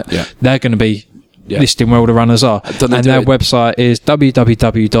website, they're going to be listing where all the runners are. And their website is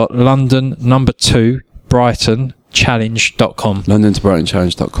www.london_Brighton.challenge.com. London to Brighton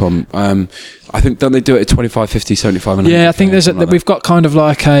challenge.com. I think, don't they do it at 25, 50, 75 and 100? I think we've got kind of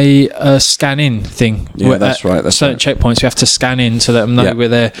like a scan in thing. Yeah, that's right. That's certain checkpoints you have to scan in to let them know we're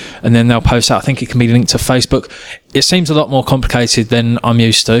there, and then they'll post out. I think it can be linked to Facebook. It seems a lot more complicated than I'm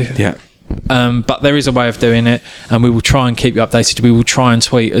used to. Yeah. But there is a way of doing it, and we will try and keep you updated. We will try and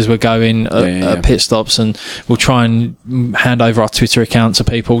tweet as we're going at pit stops, and we'll try and hand over our Twitter account to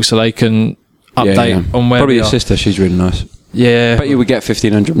people so they can update on where probably we your are. sister, she's really nice. Yeah. Bet you would get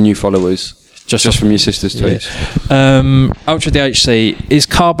 1,500 new followers just from your sister's tweets. Ultra DHC, is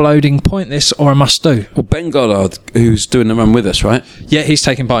carb loading pointless or a must do? Well, Ben Goddard, who's doing the run with us, right? Yeah, he's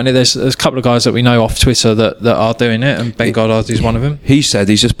taking part in it. There's a couple of guys that we know off Twitter that are doing it, and Ben Goddard is one of them. He said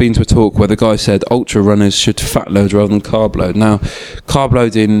he's just been to a talk where the guy said ultra runners should fat load rather than carb load. Now, carb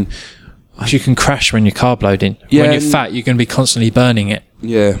loading... You can crash when you're carb loading. Yeah, when you're fat, you're going to be constantly burning it.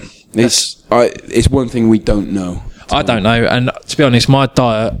 Yeah. It's one thing we don't know. I don't know. And to be honest, my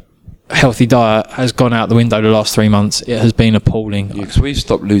healthy diet has gone out the window the last 3 months. It has been appalling. Yeah, because we've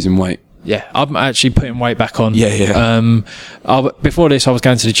stopped losing weight. Yeah, I'm actually putting weight back on. Yeah. Before this, I was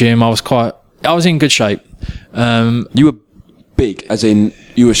going to the gym. I was in good shape. You were big, as in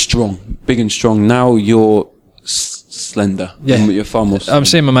you were strong, big and strong. Now you're slender. Yeah, you're far more slender. I'm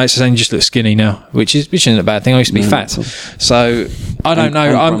seeing my mates saying you just look skinny now, which isn't a bad thing. I used to be fat, so I don't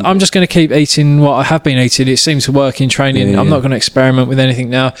know. I'm just going to keep eating what I have been eating. It seems to work in training. I'm not going to experiment with anything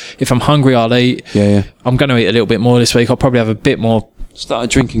now. If I'm hungry, I'll eat. Yeah. I'm going to eat a little bit more this week. I'll probably have a bit more Started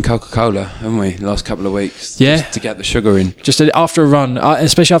drinking Coca-Cola, haven't we, the last couple of weeks? Yeah. Just to get the sugar in. Just after a run,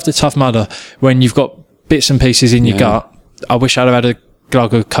 especially after Tough Mudder, when you've got bits and pieces in your gut, I wish I'd have had a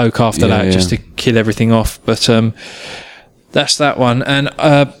glug of Coke after that just to kill everything off. But that's that one. And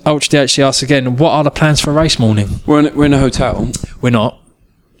Ultra DHC asks again, what are the plans for race morning? We're in a hotel. We're not.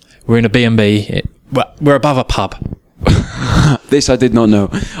 We're in a B&B. We're above a pub. This I did not know.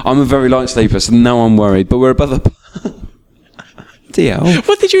 I'm a very light sleeper, so now I'm worried. But we're above a pub. DL.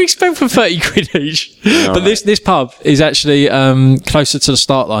 What did you expect for 30 quid each? But this pub is actually closer to the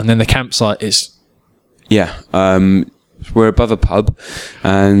start line than the campsite is. Yeah. We're above a pub,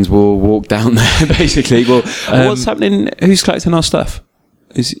 and we'll walk down there. Basically, what's happening? Who's collecting our stuff?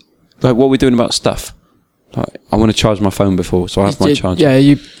 Is what are we doing about stuff? Like, I want to charge my phone before, so I have my charger. Yeah,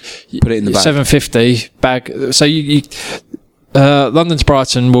 you put it in the bag. $7.50 bag. So you London to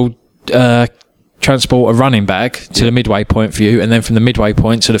Brighton will transport a running bag to the midway point for you, and then from the midway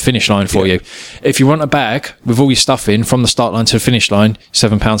point to the finish line for you. If you want a bag with all your stuff in from the start line to the finish line,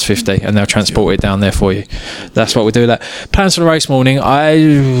 £7.50, and they'll transport it down there for you. That's what we do. That plans for the race morning.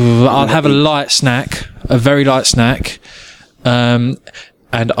 I'll have a light snack, a very light snack, and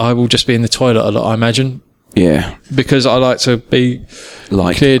I will just be in the toilet a lot, I imagine. Yeah, because I like to be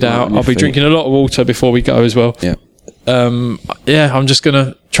cleared out. I'll be drinking a lot of water before we go as well. Yeah. I'm just going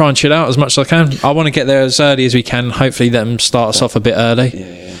to try and chill out as much as I can. I want to get there as early as we can. Hopefully let them start us off a bit early.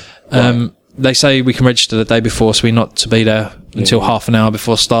 Right. They say we can register the day before, so we're not to be there until half an hour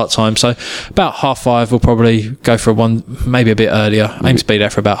before start time. So about 5:30 we'll probably go for one, maybe a bit earlier. Aim to be there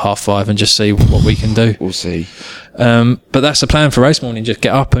for about 5:30 and just see what we can do. We'll see. But that's the plan for race morning. Just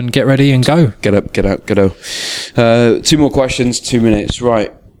get up and get ready and go. Get up, get out, go. 2 more questions, 2 minutes.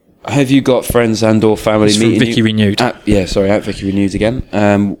 Right. Have you got friends and or family meeting Vicky you? Renewed. At Vicky Renewed again.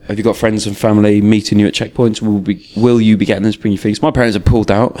 Have you got friends and family meeting you at checkpoints? Will you be getting them to bring you things? My parents have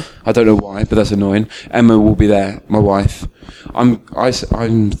pulled out. I don't know why, but that's annoying. Emma will be there, my wife. I'm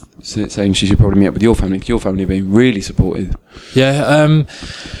saying she should probably meet up with your family, because your family have been really supportive. Yeah,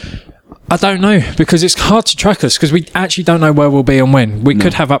 I don't know, because it's hard to track us, because we actually don't know where we'll be and when. We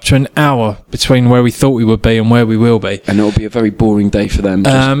could have up to an hour between where we thought we would be and where we will be. And it'll be a very boring day for them.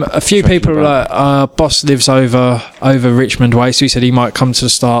 A few people, our boss lives over Richmond way, so he said he might come to the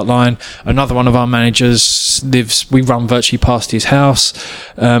start line. Another one of our managers we run virtually past his house.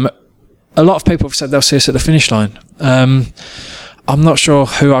 A lot of people have said they'll see us at the finish line. I'm not sure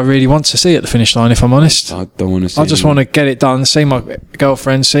who I really want to see at the finish line, if I'm honest. I don't want to see I just want to get it done, see my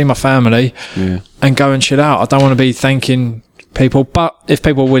girlfriend, see my family, and go and chill out. I don't want to be thanking people, but if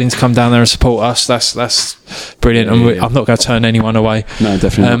people are willing to come down there and support us, that's brilliant. I'm not going to turn anyone away. No,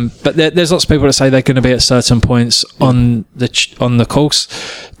 definitely not. But there's lots of people that say they're going to be at certain points on the course.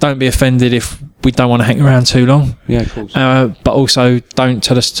 Don't be offended if we don't want to hang around too long. Yeah, of course. But also don't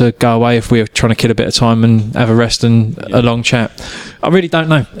tell us to go away if we're trying to kill a bit of time and have a rest and a long chat. I really don't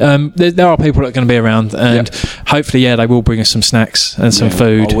know. There are people that are going to be around, and hopefully, they will bring us some snacks and some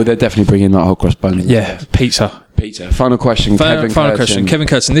food. Oh, well, they're definitely bringing that whole cross bone. Yeah, pizza. Final question. Final question. Kevin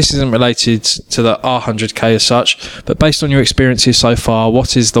Curtin. This isn't related to the R100K as such, but based on your experiences so far,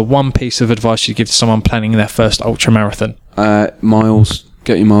 what is the one piece of advice you'd give to someone planning their first ultra marathon? Miles.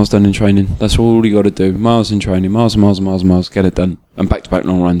 Get your miles done in training. That's all you got to do. Miles in training. Miles. Get it done. And back-to-back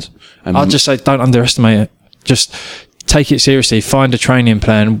long runs. I'd just say don't underestimate it. Just take it seriously. Find a training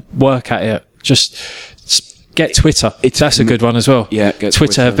plan. Work at it. Just get Twitter. That's a good one as well. Yeah, get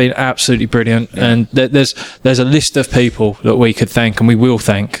Twitter have been absolutely brilliant, and there's a list of people that we could thank, and we will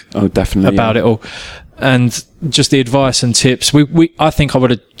thank. Oh, definitely about it all, and just the advice and tips. I think I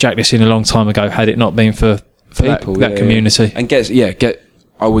would have jacked this in a long time ago had it not been for people, that community. And get.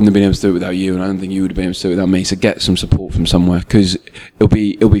 I wouldn't have been able to do it without you, and I don't think you would have been able to do it without me. So get some support from somewhere, because it'll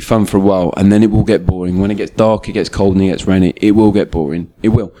be fun for a while, and then it will get boring. When it gets dark, it gets cold, and it gets rainy. It will get boring. It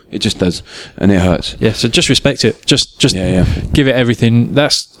will. It just does, and it hurts. Yeah. So just respect it. Just give it everything.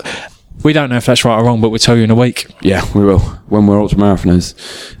 We don't know if that's right or wrong, but we'll tell you in a week. Yeah, we will when we're ultra marathoners.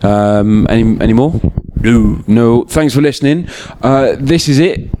 Any more? No. Thanks for listening. This is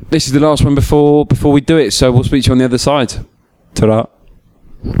it. This is the last one before we do it. So we'll speak to you on the other side. Ta-da.